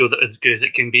that as good as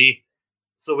it can be.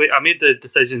 So I made the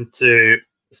decision to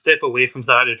step away from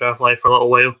Saturday Draft Live for a little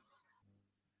while.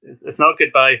 It's not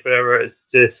goodbye forever, it's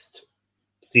just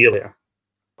see you later.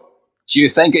 Do you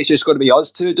think it's just going to be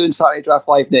us two doing Saturday Draft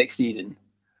Live next season?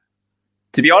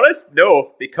 To be honest,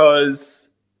 no, because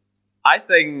I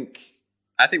think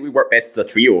we work best as a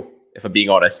trio, if I'm being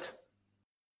honest.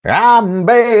 I'm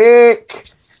back,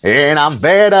 and I'm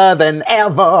better than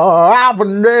ever. I've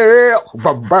been there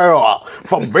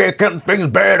for making things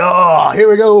better. Here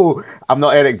we go. I'm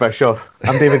not Eric Bischoff.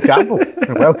 I'm David Campbell.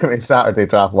 Welcome to Saturday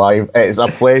Draft Live. It's a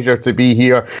pleasure to be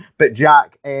here. But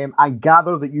Jack, I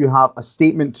gather that you have a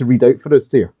statement to read out for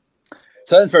us here.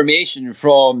 Some information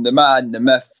from the man, the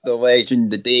myth, the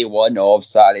legend, the day one of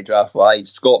Saturday Draft Live,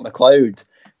 Scott McLeod,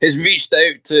 has reached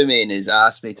out to me and has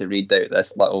asked me to read out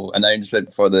this little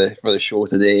announcement for the show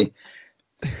today.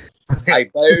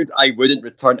 I vowed I wouldn't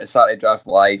return to Saturday Draft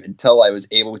Live until I was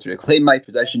able to reclaim my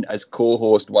position as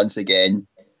co-host once again,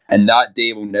 and that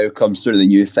day will now come sooner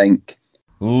than you think.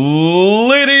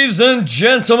 Ladies and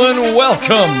gentlemen,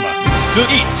 welcome to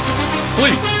Eat,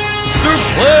 Sleep,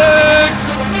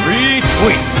 Suplex,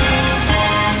 Retweet.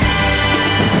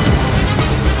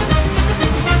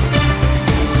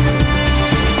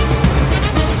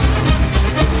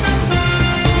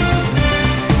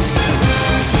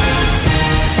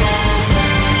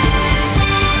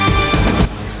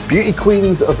 Beauty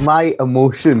queens of my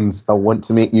emotions, I want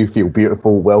to make you feel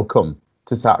beautiful. Welcome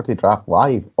to Saturday Draft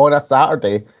Live. On a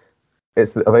Saturday,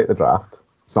 it's about the draft.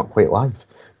 It's not quite live,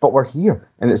 but we're here,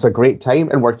 and it's a great time,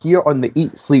 and we're here on the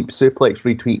Eat, Sleep, Suplex,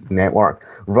 Retweet network,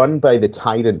 run by the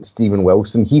tyrant Stephen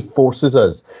Wilson. He forces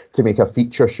us to make a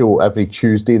feature show every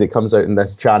Tuesday that comes out in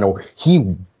this channel.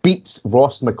 He beats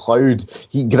Ross McLeod.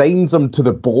 He grinds him to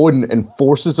the bone and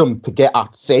forces him to get a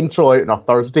central out on a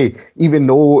Thursday, even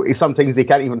though sometimes he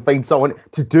can't even find someone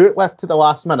to do it with to the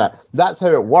last minute. That's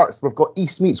how it works. We've got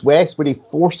East meets West, where he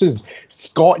forces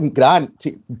Scott and Grant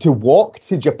to walk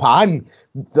to Japan.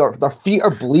 Their feet are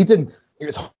bleeding.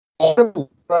 It's horrible.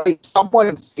 Right,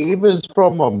 someone save us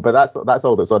from them, but that's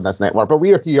all that's on this network. But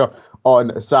we are here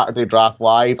on Saturday Draft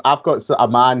Live. I've got a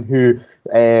man who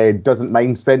doesn't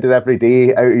mind spending every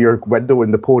day out of your window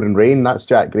in the pouring rain. That's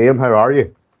Jack Graham. How are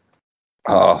you?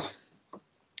 Oh,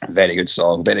 very good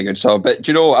song, very good song. But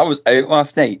do you know, I was out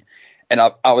last night, and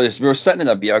we were sitting in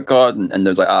a beer garden, and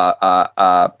there's like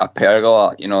a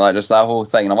pergola, you know, like just that whole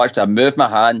thing. And I moved my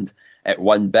hand at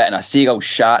one bit, and a seagull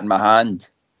shat in my hand.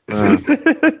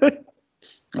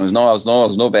 I was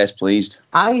no best pleased.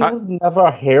 I have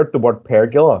never heard the word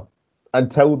pergola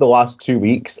until the last 2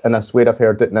 weeks, and I swear I've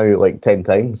heard it now like 10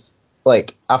 times.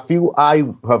 Like, I feel I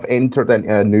have entered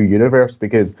into a new universe,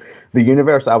 because the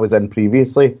universe I was in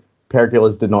previously,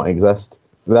 pergolas did not exist.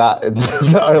 That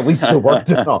or at least the word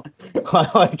did not.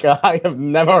 Like, I have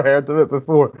never heard of it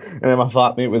before. And then my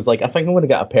flatmate was like, I think I'm going to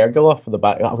get a pergola for the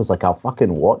back. I was like, oh,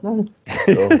 fucking what now?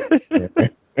 So, yeah.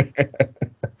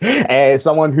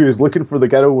 Someone who is looking for the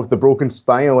girl with the broken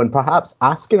spine and perhaps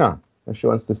asking her if she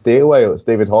wants to stay a while. It's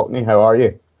David Hockney. How are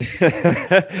you?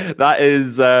 That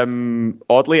is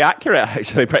oddly accurate,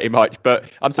 actually, pretty much. But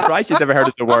I'm surprised you'd never heard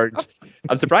of the word.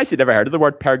 I'm surprised you'd never heard of the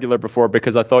word pergola before,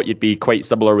 because I thought you'd be quite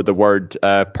similar with the word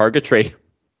purgatory.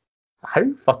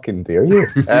 How fucking dare you?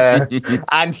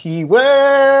 And he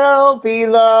will be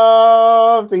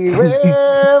loved. He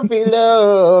will be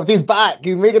loved. He's back.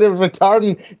 He's making a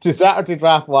return to Saturday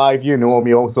Draft Live. You know him.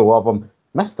 You also love him.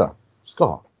 Mr.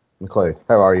 Scott McLeod.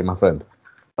 How are you, my friend?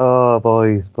 Oh,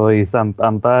 boys.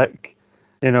 I'm back.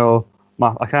 You know,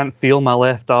 I can't feel my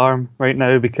left arm right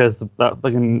now because of that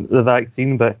fucking the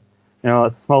vaccine, but, you know,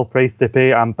 it's a small price to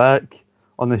pay. I'm back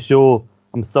on the show.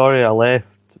 I'm sorry I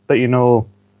left, but, you know,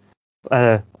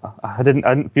 I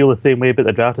didn't feel the same way about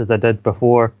the draft as I did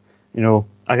before. You know,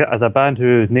 as a band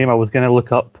whose name I was going to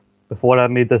look up before I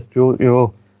made this show, you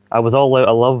know, I was all out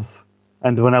of love,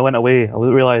 and when I went away, I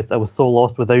realised I was so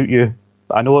lost without you.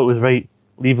 But I know it was right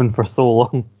leaving for so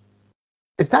long.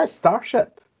 Is that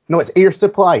Starship? No, it's Air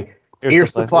Supply. Air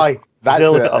Supply. That's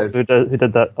who it is. Who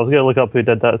did that? I was going to look up who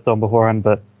did that song beforehand,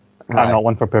 but I'm not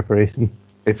one for preparation.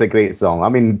 It's a great song. I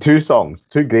mean, two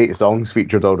great songs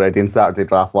featured already in Saturday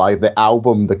Draft Live. The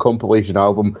album, the compilation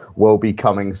album, will be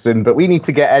coming soon. But we need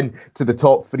to get into the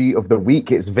top three of the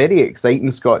week. It's very exciting,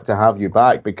 Scott, to have you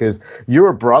back, because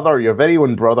your very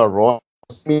own brother, Ross,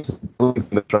 he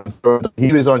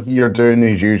was on here doing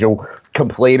his usual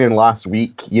complaining last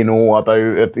week,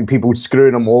 about people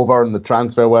screwing him over in the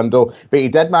transfer window. But he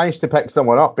did manage to pick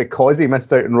someone up because he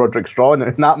missed out on Roderick Strachan,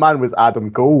 and that man was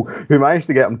Adam Cole, who managed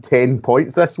to get him 10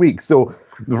 points this week. So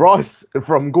Ross,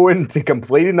 from going to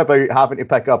complaining about having to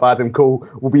pick up Adam Cole,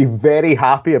 will be very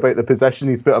happy about the position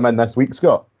he's put him in this week,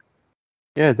 Scott.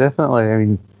 Yeah, definitely. I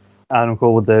mean, Adam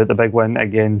Cole with the big win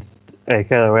against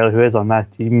Kyle O'Reilly, who is on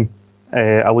that team.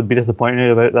 I would be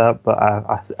disappointed about that, but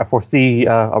I foresee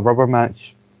a rubber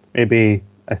match, maybe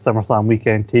a SummerSlam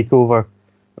weekend takeover,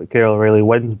 where Kyle O'Reilly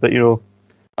wins. But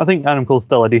I think Adam Cole's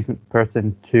still a decent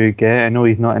person to get. I know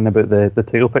he's not in about the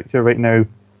title picture right now,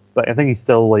 but I think he's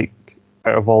still, like,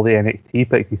 out of all the NXT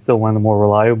picks, he's still one of the more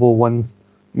reliable ones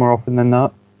more often than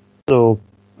not. So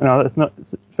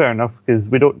it's fair enough, because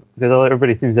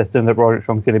everybody seems to assume that Roderick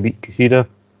Strong's going to beat Kushida.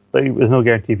 But there's no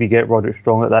guarantee if you get Roderick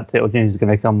Strong that title change is going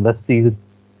to come this season.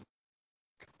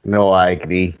 No, I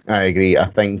agree. I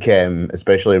think,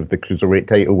 especially with the Cruiserweight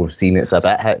title, we've seen it's a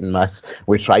bit hit and miss.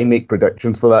 We try and make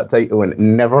predictions for that title, and it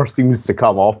never seems to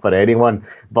come off for anyone.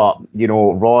 But,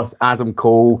 Ross, Adam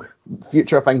Cole,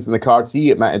 future things in the cards. He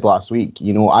admitted last week,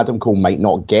 Adam Cole might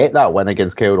not get that win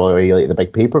against Kyle O'Reilly at the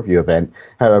big pay-per-view event.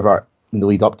 However, in the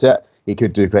lead up to it, he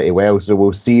could do pretty well. So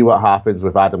we'll see what happens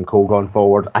with Adam Cole going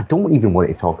forward. I don't even want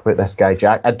to talk about this guy,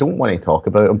 Jack. I don't want to talk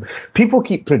about him. People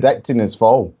keep predicting his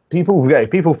fall. People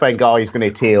think, he's going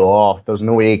to tail off. There's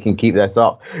no way he can keep this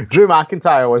up. Drew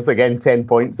McIntyre, once again, 10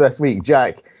 points this week.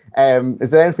 Jack,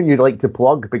 is there anything you'd like to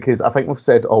plug? Because I think we've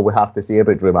said all we have to say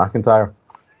about Drew McIntyre.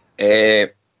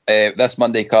 This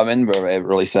Monday coming, we're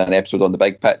releasing an episode on the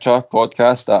Big Picture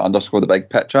podcast, _ the Big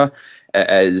Picture. It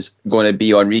is going to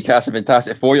be on Recast of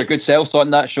Fantastic Four. Your good self's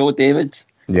on that show, David.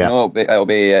 Yeah, it'll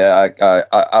be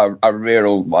a rare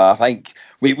old laugh. I think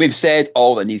we've said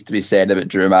all that needs to be said about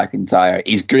Drew McIntyre.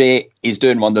 He's great. He's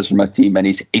doing wonders for my team, and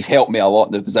he's helped me a lot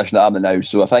in the position that I'm in now.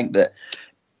 So I think that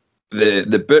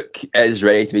the book is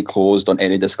ready to be closed on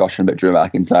any discussion about Drew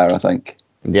McIntyre, I think.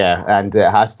 Yeah, and it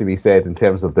has to be said in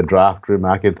terms of the draft, Drew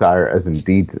McIntyre is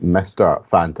indeed Mr.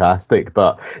 Fantastic.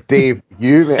 But Dave,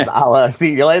 you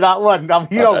see, you like that one? I'm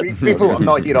here all week, people. I'm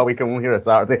not here all week, I'm here on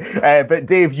Saturday. But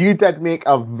Dave, you did make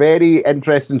a very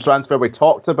interesting transfer. We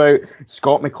talked about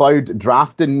Scott McLeod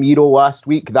drafting Miro last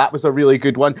week. That was a really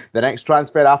good one. The next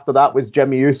transfer after that was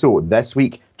Jimmy Uso. This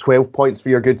week, 12 points for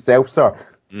your good self, sir.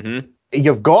 Mm-hmm.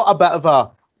 You've got a bit of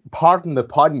a, pardon the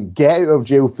pun, get out of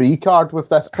jail free card with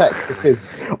this pick, because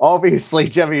obviously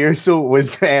Jimmy Uso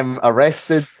was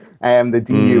arrested, the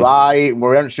DUI. We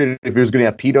weren't sure if he was going to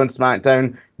appear on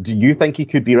SmackDown. Do you think he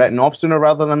could be written off sooner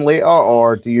rather than later,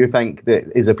 or do you think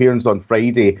that his appearance on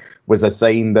Friday was a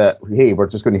sign that, hey, we're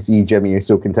just going to see Jimmy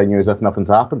Uso continue as if nothing's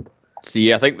happened?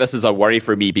 See, I think this is a worry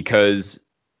for me because,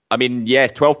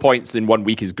 12 points in 1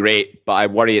 week is great, but I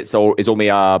worry it's only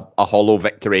a hollow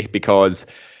victory, because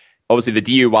obviously the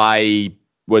DUI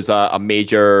was a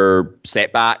major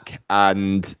setback,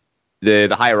 and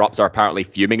the higher-ups are apparently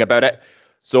fuming about it.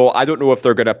 So I don't know if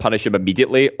they're going to punish him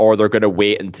immediately, or they're going to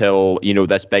wait until,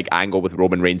 this big angle with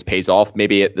Roman Reigns pays off,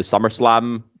 maybe at the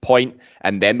SummerSlam point,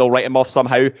 and then they'll write him off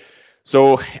somehow.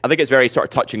 So I think it's very sort of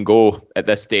touch and go at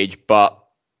this stage, but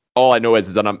all I know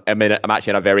is I'm actually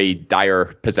in a very dire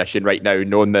position right now,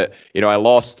 knowing that, I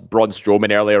lost Braun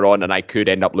Strowman earlier on, and I could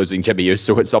end up losing Jimmy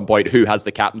Uso at some point, who has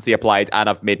the captaincy applied, and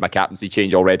I've made my captaincy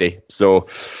change already. So,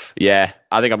 yeah,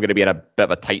 I think I'm going to be in a bit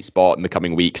of a tight spot in the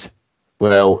coming weeks.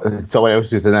 Well, someone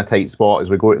else who's in a tight spot as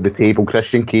we go to the table,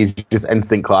 Christian Cage, just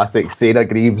instant classic. Sarah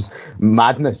Greaves,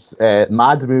 madness.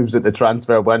 Mad moves at the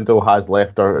transfer window, has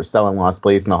left her still in last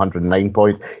place in 109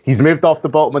 points. He's moved off the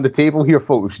bottom of the table here,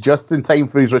 folks, just in time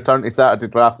for his return to Saturday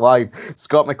Draft Live.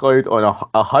 Scott McLeod on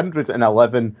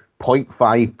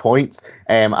 111.5 points.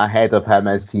 Ahead of him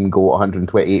is Team Goat,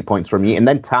 128 points from me. And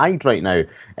then tied right now,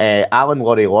 Alan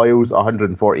Laurie Loyals,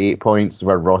 148 points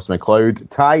for Ross McLeod.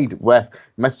 Tied with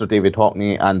Mr. David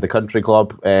Hockney and the Country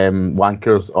Club,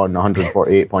 Wankers, on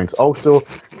 148 points also.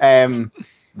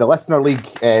 The Listener League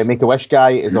Make-A-Wish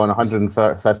guy is on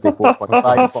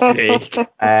 154.5 points.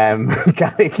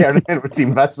 Gary Kernan with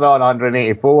Team Vista on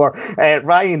 184.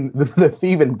 Ryan, the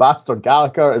thieving bastard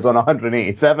Gallagher, is on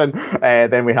 187.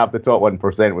 Then we have the top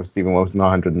 1% with Stephen Wilson on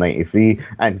 193.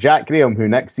 And Jack Graham, who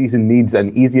next season needs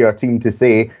an easier team to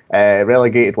say,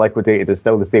 relegated, liquidated, is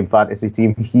still the same fantasy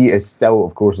team. He is still,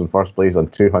 of course, in first place on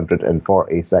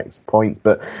 246 points.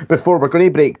 But before, we're going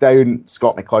to break down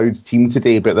Scott McLeod's team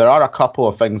today, but there are a couple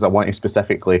of things I want to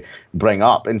specifically bring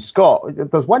up. And Scott,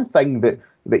 there's one thing that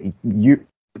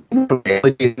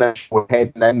We're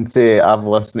heading into, I've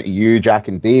listened to you, Jack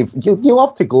and Dave. You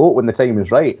love to gloat when the time is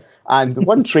right. And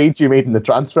one trade you made in the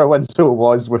transfer window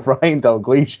was with Ryan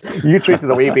Dalglish. You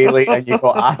traded away Bailey and you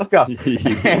got Asuka.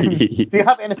 Do you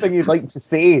have anything you'd like to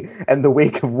say in the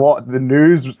wake of what the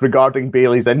news regarding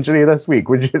Bailey's injury this week?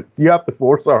 Would you have the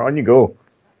floor, sir? On you go.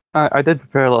 I did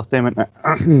prepare a little statement.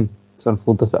 So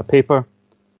unfold this bit of paper.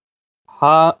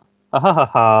 Ha ha ha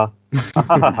ha ha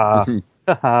ha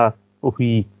ha ha. Oh,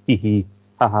 hee hee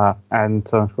haha, and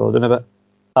so I'm scrolling a bit.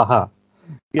 Haha.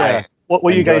 Yeah.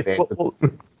 What you guys?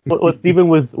 What Stephen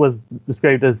was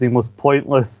described as the most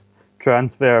pointless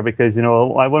transfer, because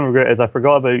my one regret is I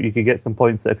forgot about you could get some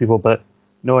points out of people, but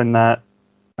knowing that,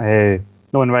 knowing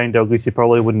Ryan Dalglish, he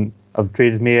probably wouldn't have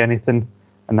traded me anything,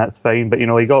 and that's fine. But he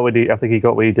got what I think he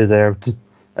got what he deserved.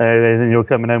 And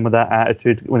coming in with that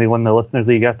attitude when he won the Listeners'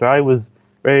 League after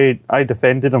I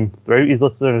defended him throughout his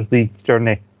Listeners' League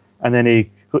journey. And then he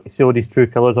showed his true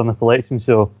colours on the selection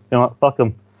show. You know what? Fuck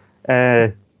him.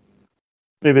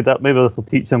 Maybe this will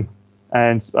teach him.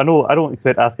 And I don't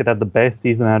expect Asuka to have the best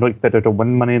season. I don't expect her to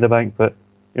win Money in the Bank, but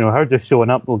her just showing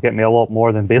up will get me a lot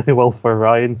more than Bailey will for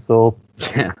Ryan. So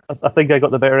I think I got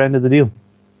the better end of the deal.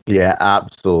 Yeah,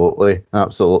 absolutely.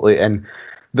 And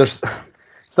there's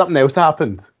something else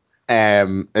happened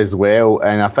as well,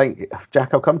 and I think,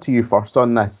 Jack, I'll come to you first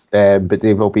on this, but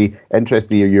Dave, I'll be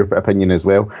interested to hear your opinion as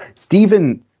well.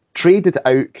 Stephen traded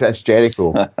out Chris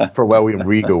Jericho for William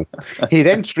Regal. He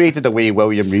then traded away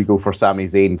William Regal for Sami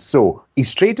Zayn. So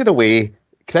he's traded away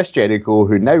Chris Jericho,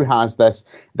 who now has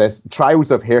this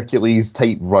Trials of Hercules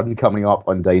type run coming up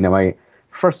on Dynamite,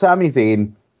 for Sami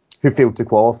Zayn, who failed to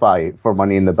qualify for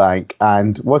Money in the Bank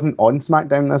and wasn't on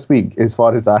SmackDown this week, as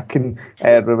far as I can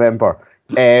remember.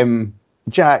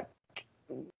 Jack,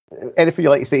 anything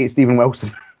you'd like to say to Stephen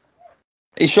Wilson?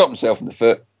 He shot himself in the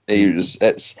foot.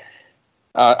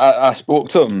 I spoke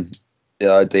to him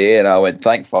the other day and I went,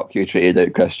 thank fuck you traded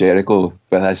out Chris Jericho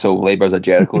for this whole Labour's a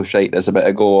Jericho shite there's a bit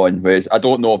ago on. Whereas I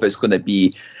don't know if it's going to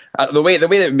be the way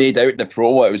that it made out in the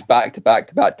promo, it was back to back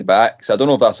to back to back. So I don't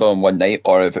know if that's on one night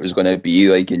or if it was going to be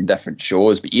like in different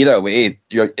shows. But either way,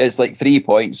 it's like 3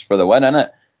 points for the win,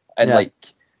 innit? And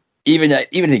even if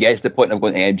he gets to the point of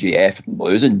going to MJF and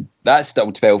losing, that's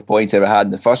still 12 points he ever had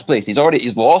in the first place. He's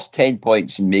lost 10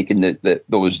 points in making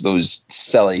those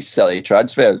silly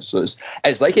transfers. So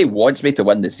it's like he wants me to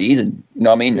win the season. You know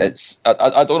what I mean?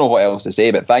 I don't know what else to say,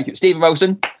 but thank you, Stephen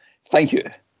Wilson. Thank you.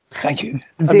 I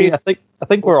mean, I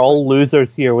think we're all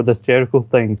losers here with this Jericho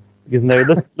thing, because now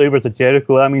this Labour's a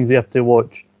Jericho. That means we have to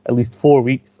watch at least 4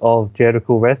 weeks of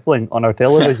Jericho wrestling on our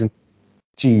television.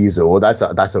 Jeez,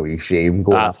 that's a wee shame.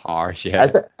 That's harsh, yeah.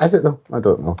 Is it though? I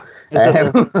don't know.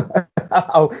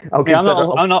 I'll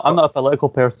consider. I'm not a political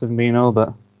person,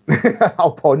 but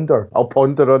I'll ponder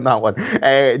on that one.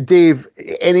 Dave,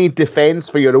 any defence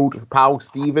for your old pal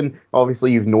Stephen?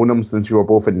 Obviously, you've known him since you were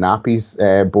both in nappies,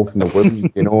 both in the womb,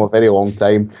 a very long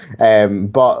time.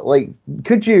 But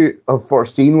could you have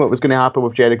foreseen what was going to happen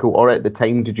with Jericho, or at the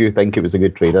time, did you think it was a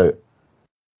good trade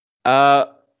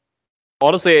out?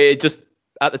 Honestly,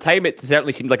 at the time, it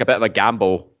certainly seemed like a bit of a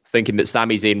gamble, thinking that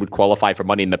Sami Zayn would qualify for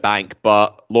Money in the Bank.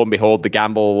 But lo and behold, the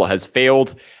gamble has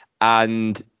failed,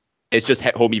 and it's just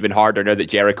hit home even harder now that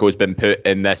Jericho has been put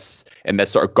in this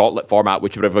sort of gauntlet format,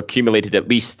 which would have accumulated at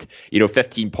least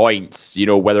 15 points,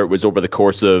 whether it was over the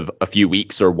course of a few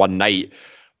weeks or one night.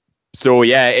 So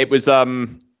yeah, it was. I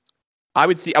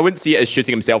wouldn't see it as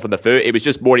shooting himself in the foot. It was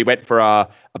just more he went for a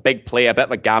big play, a bit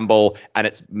of a gamble, and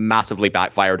it's massively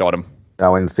backfired on him. I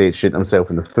wouldn't say it's shooting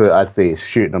himself in the foot. I'd say it's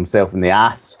shooting himself in the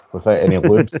ass without any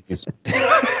lube.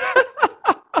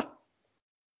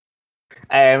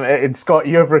 Scott,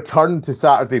 you have returned to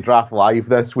Saturday Draft Live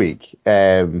this week.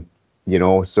 So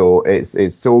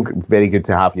it's so very good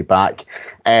to have you back.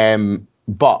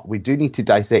 But we do need to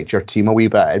dissect your team a wee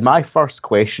bit. And my first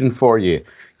question for you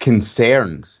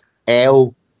concerns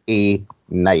LA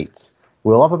Knight.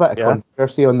 We'll have a bit of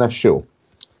controversy on this show.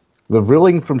 The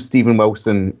ruling from Stephen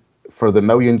Wilson for the $1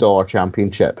 Million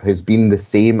Championship has been the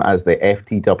same as the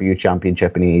FTW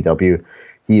Championship in AEW.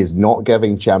 He is not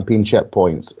giving championship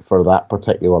points for that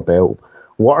particular belt.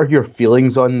 What are your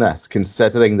feelings on this,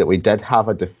 considering that we did have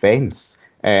a defence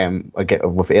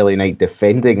with LA Knight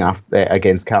defending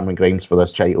against Cameron Grimes for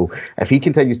this title? If he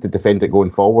continues to defend it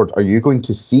going forward, are you going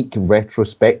to seek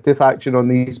retrospective action on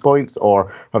these points,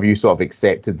 or have you sort of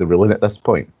accepted the ruling at this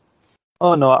point?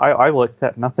 Oh no, I will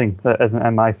accept nothing that isn't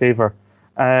in my favour.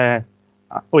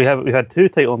 We had 2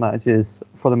 title matches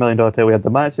for the $1 Million title. We had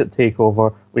the match at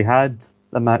TakeOver. We had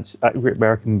the match at Great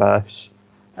American Bash,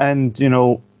 and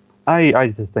I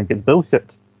just think it's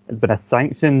bullshit. It's been a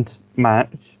sanctioned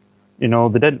match. You know,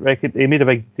 they made a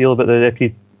big deal about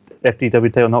the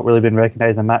FTW title not really being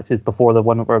recognised in matches before the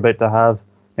one that we're about to have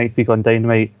next week on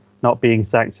Dynamite not being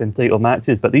sanctioned title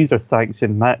matches, but these are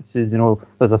sanctioned matches. You know,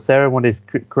 there's a ceremony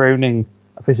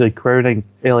officially crowning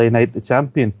LA Knight the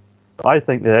champion. But I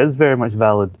think that is very much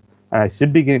valid, and I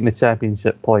should be getting the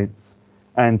championship points.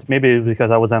 And maybe it was because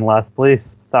I was in last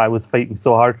place that I was fighting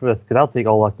so hard for this, because I'll take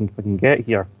all I can fucking get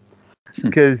here.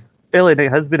 Because LA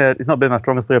Knight he's not been my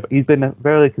strongest player, but he's been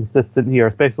very consistent here,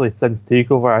 especially since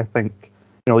TakeOver. I think,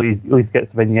 you know, he at least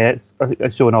gets vignettes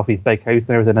showing off his big house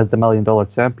and everything as the $1 million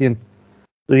champion.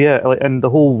 So yeah, and the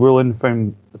whole ruling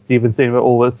from Steven saying,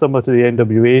 oh, it's similar to the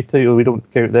NWA title, we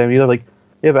don't count them either. Like,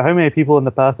 yeah, but how many people in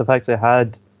the past have actually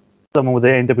had someone with the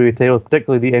NWA title,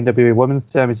 particularly the NWA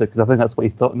Women's Championship, because I think that's what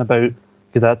he's talking about,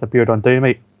 because that's appeared on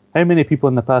Dynamite. How many people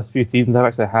in the past few seasons have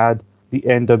actually had the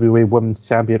NWA Women's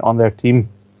Champion on their team?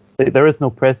 There is no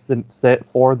precedent set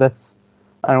for this,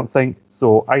 I don't think.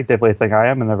 So I definitely think I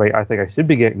am in the right. I think I should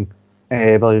be getting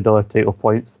 $1 million title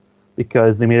points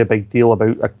because they made a big deal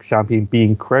about a champion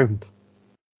being crowned.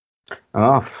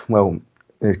 Well,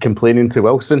 complaining to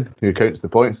Wilson, who counts the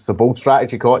points. It's a bold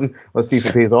strategy, Cotton. Let's see if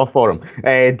it pays off for him.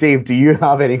 Dave, do you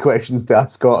have any questions to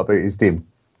ask Scott about his team?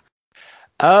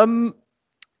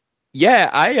 Yeah,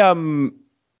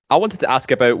 I wanted to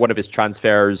ask about one of his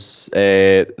transfers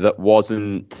that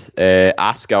wasn't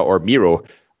Asuka or Miro.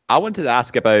 I wanted to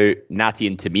ask about Natty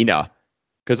and Tamina,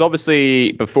 because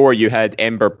obviously before you had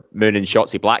Ember Moon and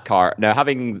Shotzi Blackheart. Now,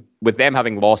 with them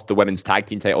having lost the women's tag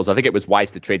team titles, I think it was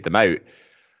wise to trade them out.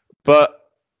 But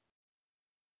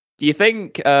do you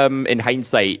think, in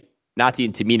hindsight, Natty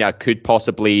and Tamina could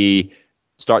possibly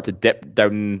start to dip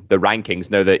down the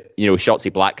rankings now that, you know,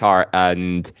 Shotzi Blackheart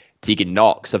and Tegan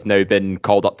Knox have now been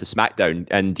called up to SmackDown?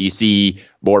 And do you see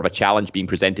more of a challenge being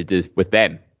presented with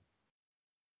them?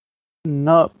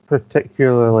 Not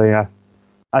particularly.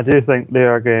 I do think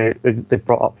they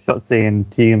brought up Shotzi and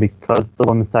Tegan because the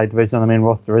women's tag division on the main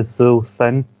roster is so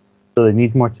thin, so they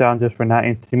need more challenges for Natty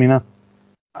and Tamina.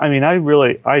 I mean,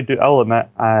 I'll admit,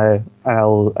 I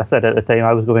said at the time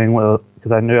I was going with,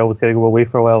 because I knew I was going to go away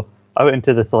for a while, I went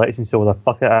into the selection show with a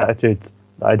fucking attitude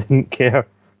that I didn't care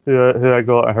who I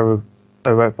got or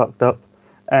how I fucked up.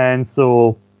 And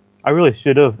so I really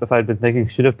should have, if I'd been thinking,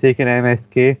 taken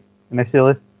MSK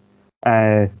initially,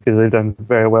 because they've done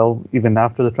very well even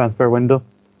after the transfer window.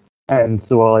 And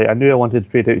so I knew I wanted to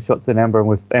trade out Shotzi and Ember, and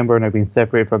with Ember now being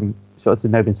separated from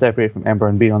Ember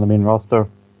and being on the main roster,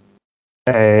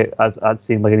 that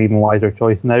seemed like an even wiser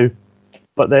choice now.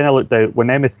 But then I looked out, when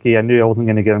MSK, I knew I wasn't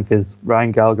going to get him because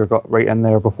Ryan Gallagher got right in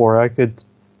there before I could,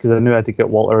 because I knew I had to get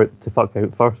Walter to fuck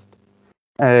out first,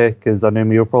 because I knew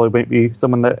Mio probably might be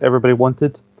someone that everybody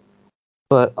wanted.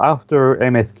 But after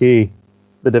MSK,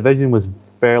 the division was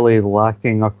fairly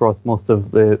lacking across most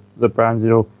of the brands. You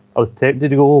know, I was tempted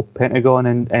to go Pentagon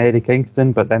and Eddie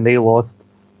Kingston, but then they lost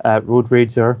Road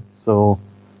Rager, so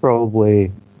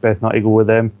probably best not to go with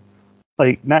them.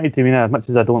 Like, Natty and Tamina, as much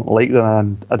as I don't like them,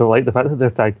 and I don't like the fact that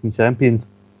they're tag team champions,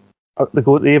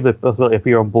 they have the possibility to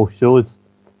appear on both shows.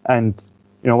 And,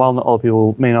 you know, while not all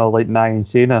people may not like Nia and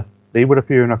Shayna, they were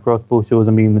appearing across both shows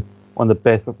and being one of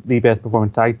the best performing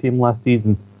tag team last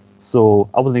season. So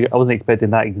I wasn't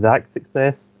expecting that exact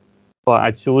success, but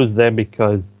I chose them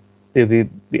because they're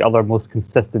the other most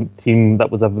consistent team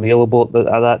that was available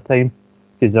at that time.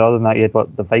 Because other than that, you had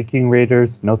the Viking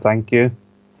Raiders. No, thank you.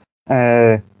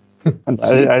 And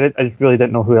I just really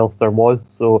didn't know who else there was,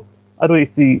 so I don't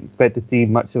expect to see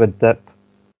much of a dip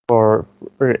for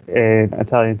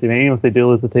Italian team. Even if they do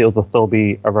lose the titles, they'll still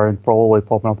be around, probably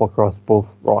popping up across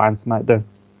both Raw and SmackDown.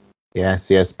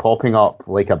 Yes, popping up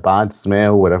like a bad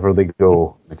smell wherever they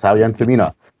go. Italian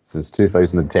Tamina since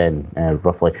 2010,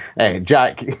 roughly.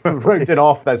 Jack, rounding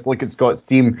off this look at Scott's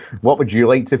team, what would you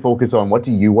like to focus on? What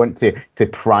do you want to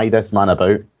pry this man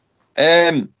about?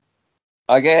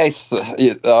 I guess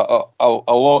a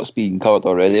lot's been covered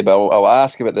already, but I'll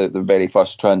ask about the very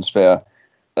first transfer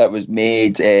that was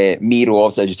made. Miro,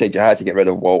 obviously, as you said, you had to get rid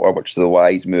of Walter, which is the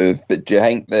wise move. But do you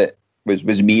think that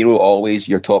was Miro always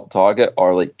your top target,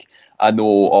 or like, I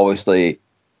know obviously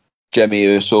Jimmy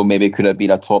Uso maybe could have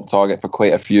been a top target for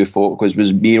quite a few folk.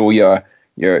 Was Miro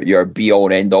your be all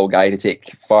and end all guy to take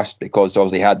first, because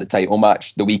obviously he had the title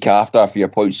match the week after for your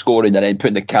point scoring, and then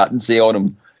putting the captaincy on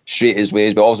him straight his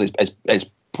ways, but obviously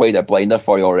it's played a blinder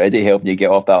for you already, helping you get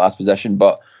off that last position.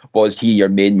 But was he your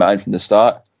main man from the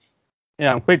start?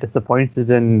 Yeah, I'm quite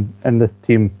disappointed in this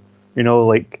team. You know,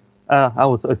 like, I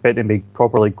was expecting to be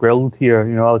properly grilled here.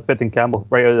 You know, I was expecting Campbell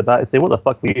right out of the bat to say, what the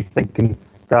fuck were you thinking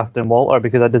drafting Walter?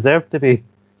 Because I deserve to be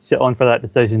shit on for that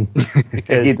decision.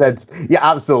 Because He did. You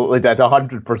absolutely did,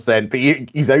 100%. But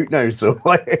he's out now, so.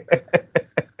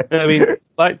 I mean,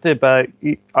 back to back,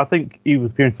 I think he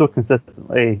was appearing so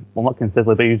consistently. Well, not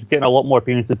consistently, but he was getting a lot more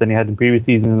appearances than he had in previous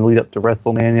seasons in the lead up to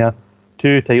WrestleMania.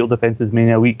 2 title defenses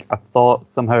Mania week. I thought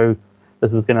somehow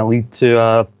this was going to lead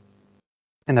to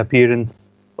an appearance,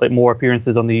 like more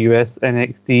appearances on the US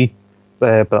NXT.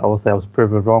 But obviously I was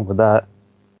proven wrong with that.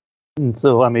 And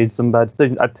so I made some bad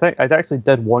decisions. I actually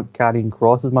did want Karrion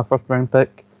Kross as my first round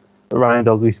pick, but Ryan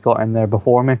Douglas got in there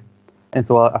before me. And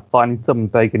so I thought I need something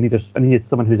big. I needed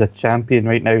someone who's a champion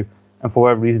right now. And for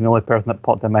whatever reason, the only person that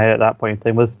popped in my head at that point in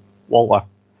time was Walter.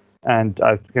 And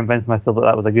I convinced myself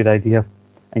that was a good idea,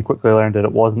 and quickly learned that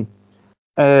it wasn't.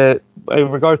 In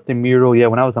regards to Miro, yeah,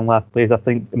 when I was in last place, I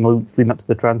think in the weeks leading up to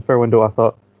the transfer window, I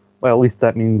thought, well, at least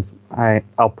that means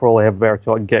I'll probably have a better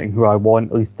shot at getting who I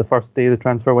want, at least the first day of the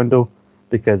transfer window,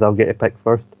 because I'll get a pick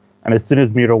first. And as soon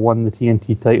as Miro won the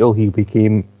TNT title, he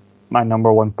became my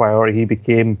number one priority. He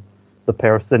became the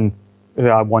person who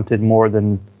I wanted more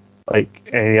than like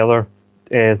any other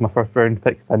as my first round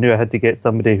pick. I knew I had to get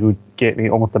somebody who'd get me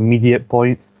almost immediate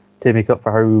points to make up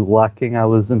for how lacking I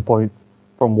was in points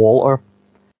from Walter.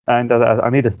 And I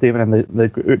made a statement in the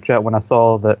group chat when I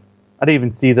saw that. I didn't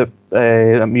even see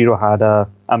that Miro had a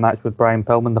match with Brian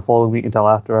Pillman the following week until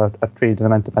after I traded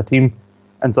him into my team.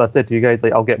 And so I said to you guys,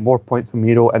 like, I'll get more points from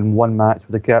Miro in one match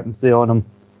with the captaincy on him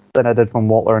than I did from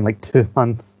Walter in like 2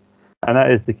 months. And that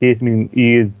is the case. I mean,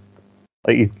 he's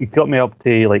got me up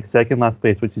to like second last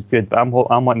place, which is good. But I'm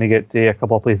wanting to get to a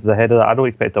couple of places ahead of that. I don't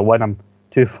expect to win. I'm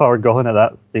too far gone at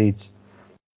that stage.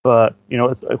 But you know,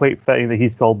 it's quite fitting that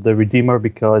he's called the Redeemer,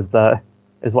 because that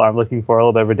is what I'm looking for, a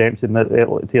little bit of redemption at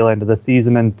the tail end of the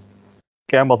season. And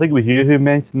Campbell, I think it was you who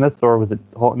mentioned this, or was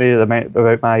it Hockney,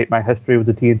 about my history with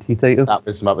the TNT title? That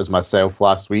was myself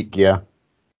last week, yeah.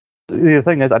 The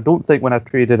thing is, I don't think when I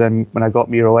traded him, when I got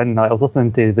Miro in, I was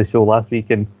listening to the show last week,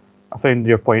 and I found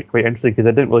your point quite interesting, because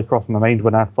it didn't really cross my mind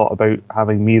when I thought about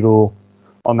having Miro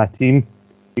on my team,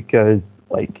 because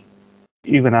like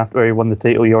even after he won the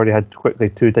title, he already had quickly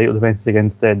 2 title defenses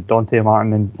against Dante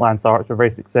Martin and Lance Archer,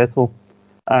 very successful.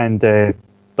 And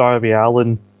Darby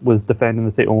Allin was defending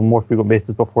the title on more frequent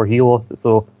basis before he lost it.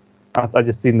 So I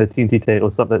just seen the TNT title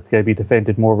as something that's going to be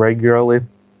defended more regularly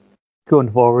going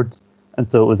forward. And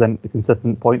so it was a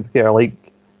consistent point getter like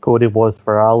Cody was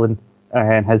for Allin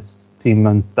and his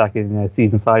team back in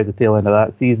season 5, the tail end of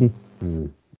that season.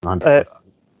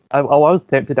 I was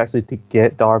tempted actually to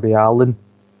get Darby Allin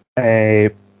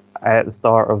at the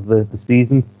start of the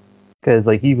season, because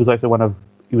like he was actually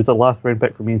he was the last round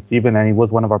pick for me and Stephen, and he was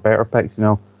one of our better picks, you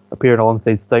know, appearing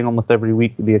alongside Sting almost every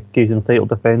week with the occasional title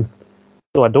defense.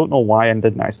 So I don't know why I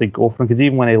didn't actually go for him, because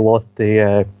even when he lost he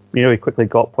quickly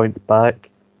got points back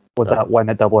with that win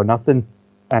at Double or Nothing,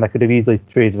 and I could have easily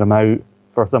traded him out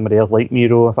for somebody else like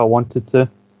Miro if I wanted to.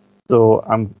 So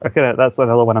that's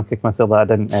another one I'm kicking myself that I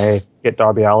didn't get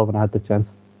Darby Allin when I had the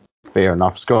chance. Fair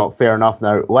enough, Scott. Fair enough.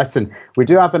 Now, listen, we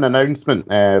do have an announcement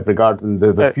regarding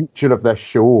the future of this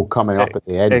show coming up at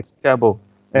the end. Campbell,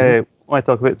 I want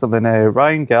to talk about something.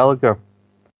 Ryan Gallagher.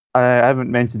 I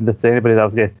haven't mentioned this to anybody that I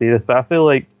was going to say this, but I feel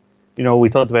like, you know, we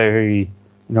talked about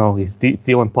how he's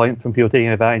stealing points from people taking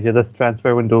advantage of this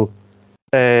transfer window.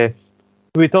 Can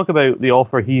we talk about the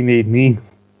offer he made me?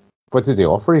 What did he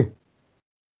offer you?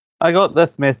 I got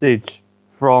this message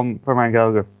from Ryan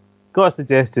Gallagher. Got a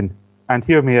suggestion, and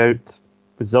hear me out,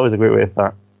 which is always a great way to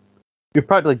start. You've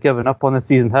practically given up on the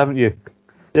season, haven't you?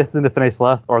 Destined to finish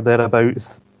last or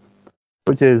thereabouts,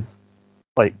 which is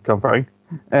like comforting.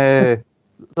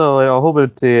 So I'm hoping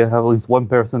to have at least one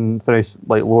person finish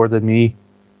like lower than me,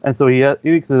 and so he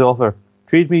makes his offer: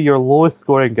 trade me your lowest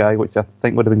scoring guy, which I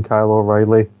think would have been Kyle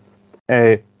O'Reilly,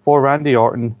 for Randy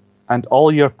Orton and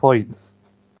all your points.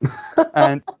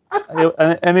 And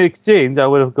in exchange, I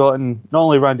would have gotten not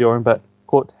only Randy Orton, but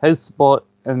quote his spot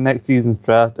in next season's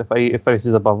draft if he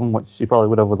finishes above him, which he probably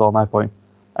would have with all my points,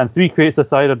 and 3 crates of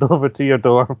cider delivered to your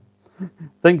door.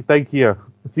 Think big here.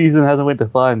 The season hasn't went to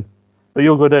plan, but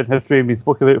you'll go down in history and be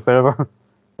spoken about forever.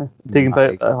 Taking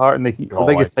part heart in the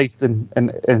biggest heist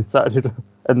in Saturday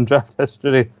in draft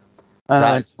history.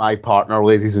 That's my partner,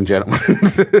 ladies and gentlemen.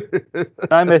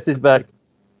 I messaged back,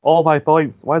 all my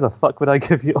points. Why the fuck would I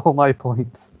give you all my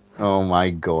points? Oh my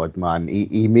god, man!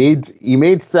 He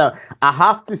made some. I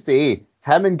have to say,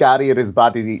 him and Gary are as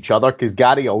bad as each other, because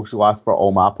Gary also asked for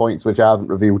all my points, which I haven't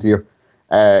revealed here.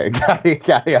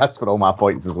 Gary asked for all my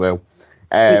points as well.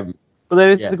 But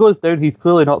then it goes down. He's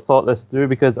clearly not thought this through,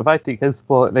 because if I take his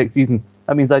spot next season,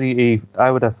 that means I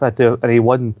would have had to, and he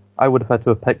won. I would have had to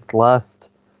have picked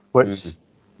last, which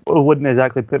wouldn't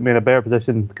exactly put me in a better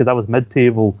position because I was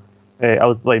mid-table. I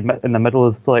was like in the middle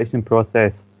of the selection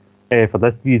process for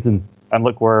this season, and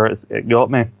look where it got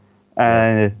me.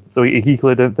 So he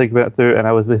clearly didn't think about it through, and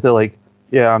I was basically like,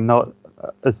 yeah, I'm not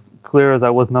as clear as I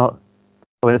was not.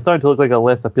 I mean, it's starting to look like a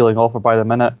less appealing offer by the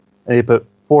minute, and he put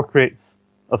 4 crates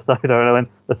of cider, and I went,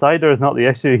 the cider is not the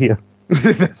issue here.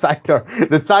 The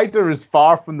cider is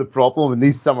far from the problem in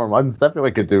these summer months.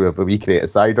 Everyone could do a wee crate of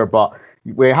cider, but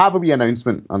we have a wee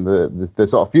announcement on the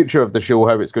sort of future of the show,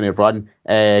 how it's going to run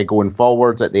going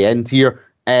forwards at the end here.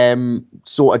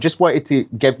 So I just wanted to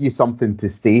give you something to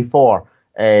stay for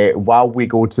while we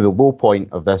go to the low point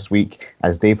of this week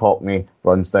as Dave Hockney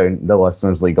runs down the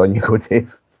Listeners' League. On you go,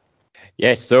 Dave.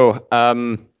 Yes, so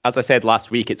as I said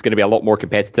last week, it's going to be a lot more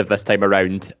competitive this time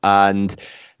around, and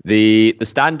the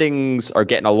standings are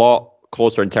getting a lot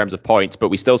closer in terms of points, but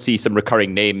we still see some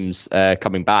recurring names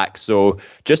coming back. So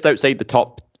just outside the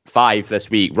top 5 this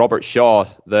week, Robert Shaw,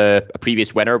 the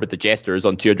previous winner with the Jesters,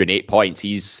 on 208 points.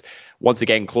 He's once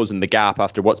again closing the gap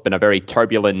after what's been a very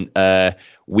turbulent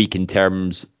week in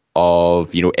terms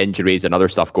of injuries and other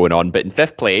stuff going on. But in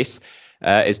 5th place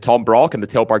is Tom Brock and the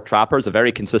Tilburg Trappers, a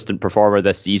very consistent performer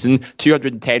this season.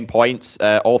 210 points,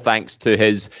 all thanks to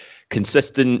his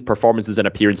consistent performances and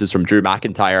appearances from Drew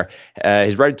McIntyre.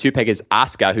 His round 2 pick is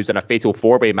Asuka, who's in a fatal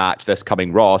 4-way match this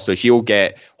coming Raw, so she'll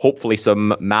get hopefully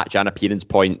some match and appearance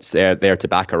points there to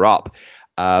back her up.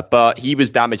 But he was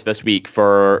damaged this week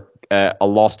for a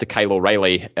loss to Kyle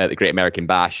O'Reilly at the Great American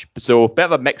Bash. So a bit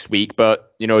of a mixed week,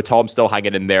 but Tom's still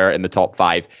hanging in there in the top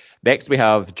 5. Next, we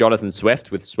have Jonathan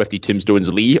Swift with Swifty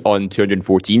Tombstones Lee on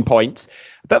 214 points.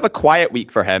 A bit of a quiet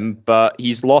week for him, but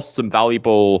he's lost some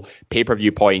valuable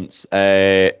pay-per-view points,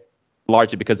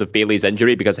 largely because of Bayley's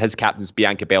injury, because his captain's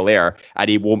Bianca Belair, and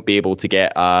he won't be able to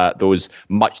get those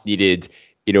much-needed,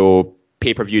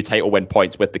 pay-per-view title win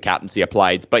points with the captaincy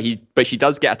applied. But she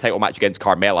does get a title match against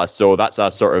Carmella, so that's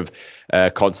a sort of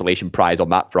consolation prize on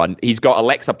that front. He's got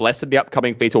Alexa Bliss in the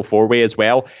upcoming Fatal 4-Way as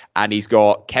well, and he's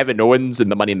got Kevin Owens in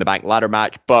the Money in the Bank ladder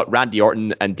match, but Randy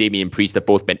Orton and Damian Priest have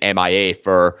both been MIA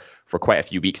for quite a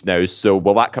few weeks now. So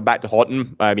will that come back to haunt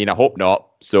him? I mean, I hope not.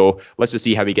 So let's just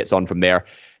see how he gets on from there.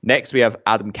 Next, we have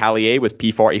Adam Callier with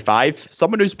P45,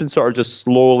 someone who's been sort of just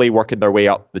slowly working their way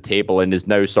up the table and is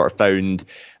now sort of found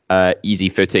easy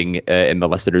footing in the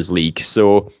Listeners' League.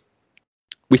 So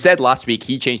we said last week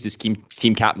he changed his team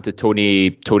captain to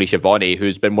Tony Schiavone,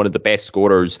 who's been one of the best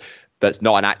scorers that's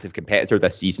not an active competitor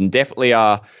this season. Definitely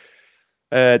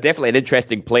an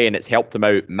interesting play, and it's helped him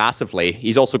out massively.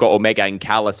 He's also got Omega and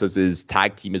Callis as his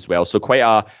tag team as well. So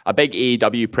quite a big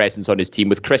AEW presence on his team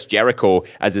with Chris Jericho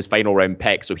as his final round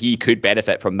pick. So he could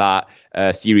benefit from that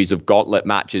series of gauntlet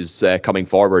matches coming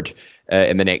forward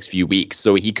in the next few weeks.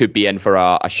 So he could be in for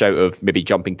a shout of maybe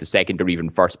jumping to 2nd or even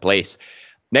 1st place.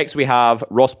 Next, we have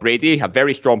Ross Brady, a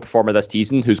very strong performer this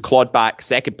season, who's clawed back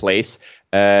 2nd place,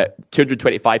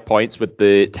 225 points with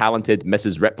the talented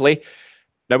Mrs. Ripley.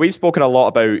 Now, we've spoken a lot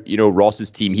about, Ross's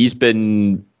team. He's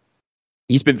been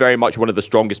very much one of the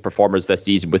strongest performers this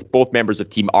season with both members of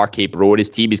Team RK Bro in his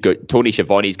team. He's got Tony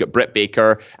Schiavone, he's got Britt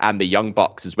Baker and the Young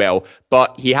Bucks as well.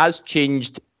 But he has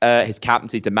changed his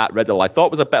captaincy to Matt Riddle. I thought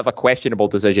it was a bit of a questionable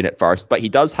decision at first, but he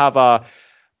does have a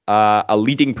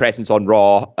leading presence on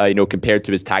Raw, compared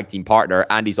to his tag team partner,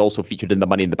 and he's also featured in the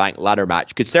Money in the Bank ladder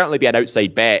match. Could certainly be an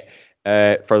outside bet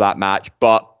for that match,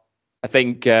 but I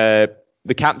think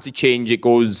the captaincy change, it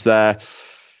goes not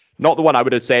the one I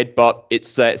would have said, but it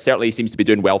certainly seems to be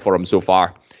doing well for him so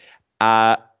far.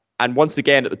 And once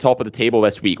again, at the top of the table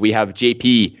this week, we have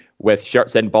JP with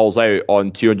Shirts In, Balls Out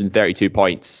on 232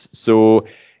 points. So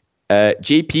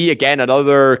JP, again,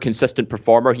 another consistent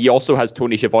performer. He also has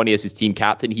Tony Schiavone as his team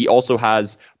captain. He also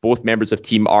has both members of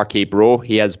Team RK Bro.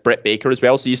 He has Britt Baker as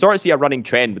well. So you sort of see a running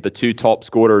trend with the 2 top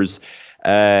scorers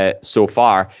so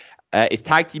far. His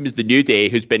tag team is the New Day,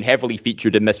 who's been heavily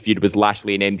featured in this feud with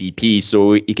Lashley and MVP,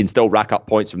 so he can still rack up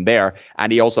points from there.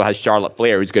 And he also has Charlotte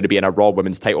Flair, who's going to be in a Raw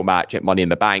Women's title match at Money in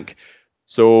the Bank.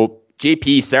 So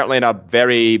JP certainly in a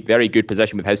very, very good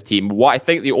position with his team. What I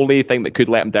think the only thing that could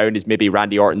let him down is maybe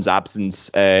Randy Orton's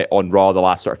absence on Raw the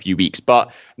last sort of few weeks. But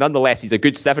nonetheless, he's a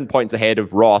good 7 points ahead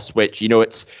of Ross, which,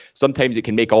 it's sometimes it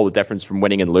can make all the difference from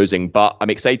winning and losing. But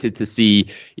I'm excited to see,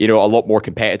 a lot more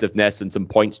competitiveness and some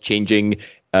points changing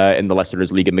in the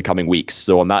Listeners' League in the coming weeks.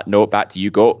 So on that note, back to you,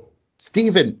 Goat.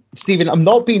 Stephen, I'm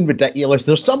not being ridiculous.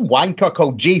 There's some wanker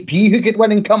called JP who could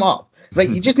win and come up. Right,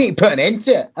 you just need to put an end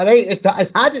to it. All right, it's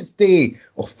had its day.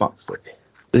 Oh, fuck's sake.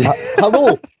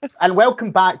 Hello and welcome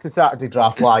back to Saturday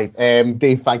Draft Live.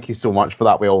 Dave, thank you so much for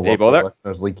that. We all love the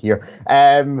Listeners League here.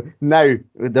 Now,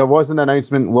 there was an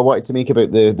announcement we wanted to make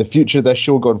about the future of this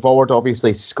show going forward.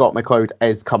 Obviously, Scott McLeod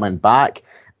is coming back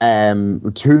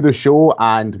to the show,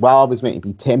 and while I was meant to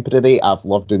be temporary, I've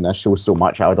loved doing this show so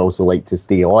much I would also like to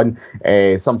stay on.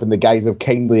 Something the guys have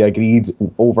kindly agreed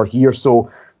over here. So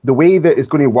the way that it's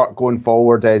going to work going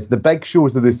forward is the big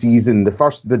shows of the season,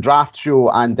 the draft show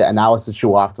and the analysis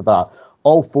show after that.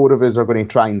 All four of us are going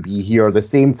to try and be here. The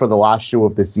same for the last show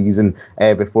of the season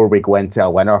before we go into a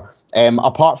winner.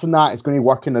 Apart from that, it's going to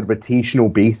work on a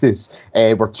rotational basis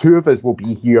where two of us will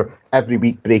be here every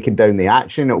week breaking down the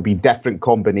action. It'll be different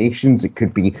combinations. It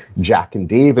could be Jack and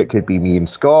Dave. It could be me and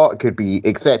Scott. It could be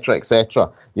etc.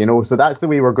 etc. You know, so that's the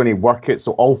way we're going to work it.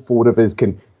 So all four of us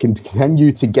can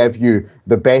continue to give you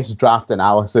the best draft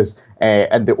analysis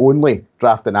and the only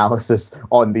draft analysis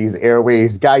on these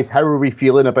airways. Guys, how are we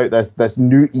feeling about this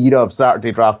new era of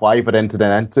Saturday Draft Live we're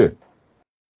entering into?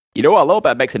 You know, a little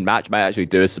bit of mix and match might actually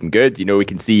do us some good. You know, we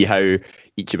can see how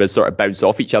each of us sort of bounce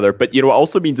off each other. But, you know, it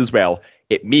also means as well,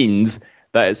 it means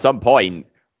that at some point,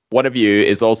 one of you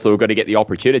is also going to get the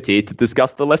opportunity to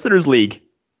discuss the Listeners League.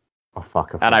 Oh,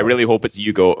 fuck. And I really hope it's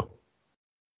you, Goat.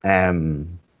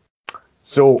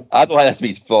 So I don't think this has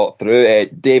been thought through.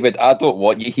 David, I don't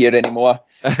want you here anymore.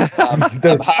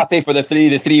 I'm happy for the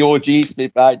three OGs to be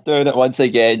back doing it once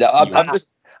again.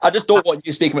 I just don't want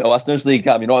you speaking with the Listeners League,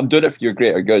 Cam. You know, I'm doing it for your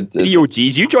greater good. Three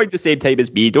OGs, you joined the same time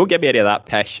as me. Don't give me any of that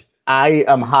pish. I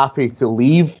am happy to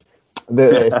leave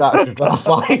the Saturday Draft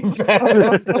Live.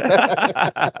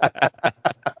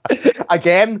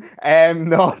 Again,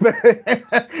 no.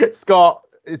 Scott,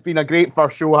 it's been a great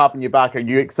first show having you back. Are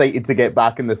you excited to get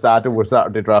back in the saddle with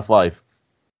Saturday Draft Live?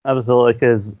 Absolutely,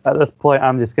 because at this point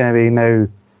I'm just going to be now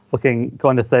looking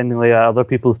condescendingly at other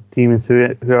people's teams who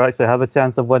actually have a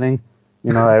chance of winning,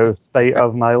 you know, out of spite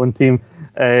of my own team,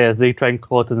 as they try and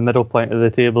claw to the middle point of the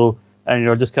table, and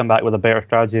you'll just come back with a better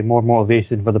strategy, more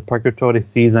motivation for the purgatory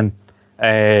season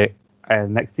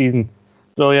next season.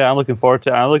 So yeah, I'm looking forward to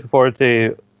it. I'm looking forward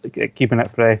to keeping it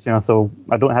fresh, you know, so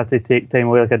I don't have to take time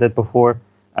away like I did before.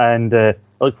 And I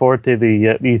look forward to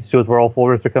these shows where all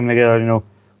four of us are coming together. You know,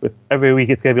 with every week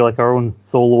it's gonna be like our own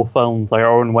solo films, like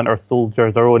our own Winter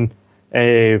Soldiers, our own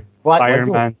Iron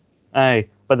Man. Aye,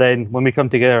 but then when we come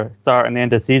together, start and the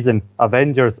end of the season,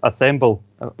 Avengers Assemble,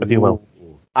 if you will.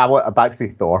 I want a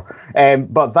backseat Thor.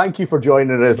 But thank you for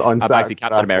joining us on Saturday. Backseat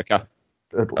Captain America.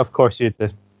 Of course you do.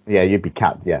 Yeah, you'd be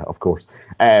Cap. Yeah, of course.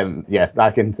 Yeah,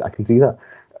 I can see that.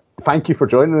 Thank you for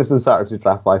joining us on Saturday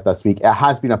Draft Live this week. It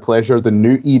has been a pleasure. The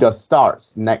new era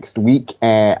starts next week,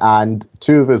 and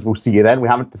two of us will see you then. We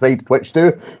haven't decided which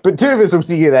two, but two of us will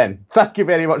see you then. Thank you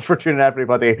very much for tuning in,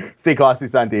 everybody. Stay classy,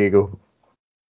 San Diego.